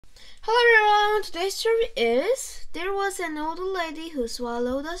Hello everyone, today's story is There was an old lady who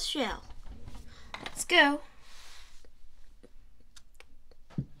swallowed a shell. Let's go.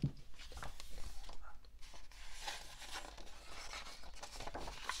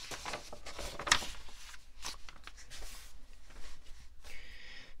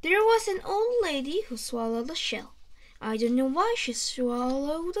 There was an old lady who swallowed a shell. I don't know why she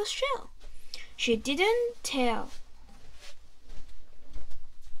swallowed a shell. She didn't tell.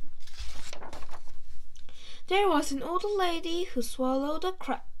 There was an old lady who swallowed a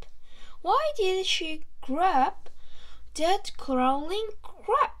crab. Why did she grab that crawling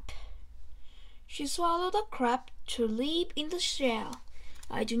crab? She swallowed a crab to live in the shell.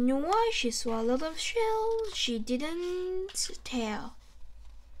 I don't know why she swallowed a shell. She didn't tell.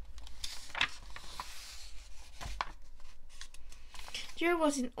 There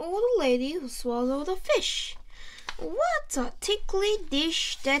was an old lady who swallowed a fish. What a tickly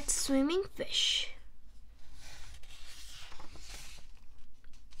dish, that swimming fish!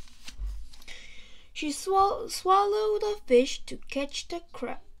 She swallowed a fish to catch the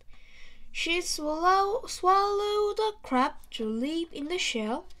crab. She swallowed a crab to live in the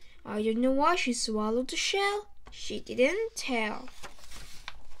shell. I don't know why she swallowed the shell. She didn't tell.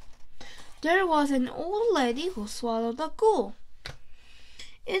 There was an old lady who swallowed a gull.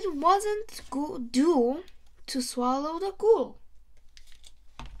 It wasn't due to swallow the gull.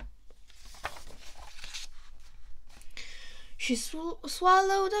 She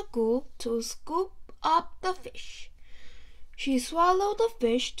swallowed a gull to scoop up the fish. She swallowed the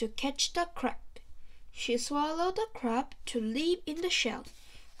fish to catch the crab. She swallowed the crab to live in the shell.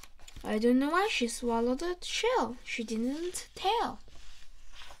 I don't know why she swallowed the shell. She didn't tell.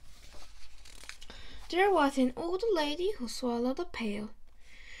 There was an old lady who swallowed a pail.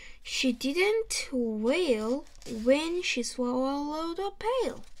 She didn't wail when she swallowed a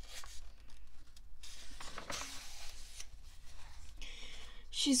pail.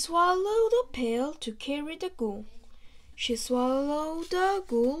 She swallowed a pail to carry the gull. She swallowed the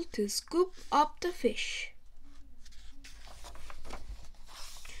gull to scoop up the fish.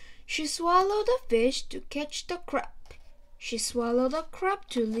 She swallowed the fish to catch the crab. She swallowed the crab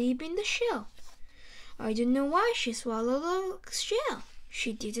to live in the shell. I don't know why she swallowed the shell.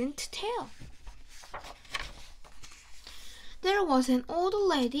 She didn't tell. There was an old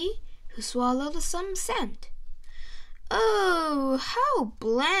lady who swallowed some sand. Oh, how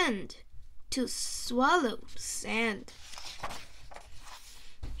bland to swallow sand.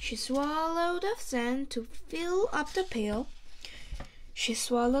 She swallowed the sand to fill up the pail. She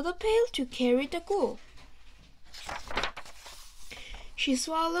swallowed the pail to carry the gull. She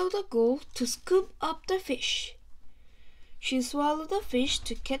swallowed the gull to scoop up the fish. She swallowed the fish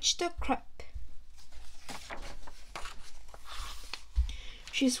to catch the crab.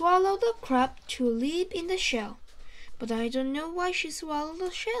 She swallowed the crab to live in the shell. But I don't know why she swallowed the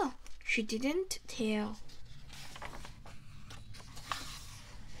shell. She didn't tell.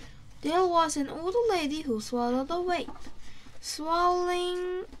 There was an old lady who swallowed a wave.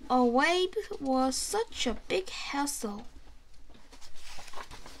 Swallowing a wave was such a big hassle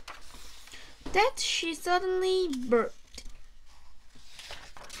that she suddenly burped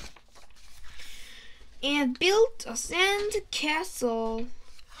and built a sand castle.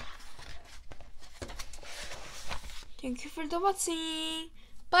 Thank you for watching.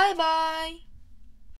 Bye bye.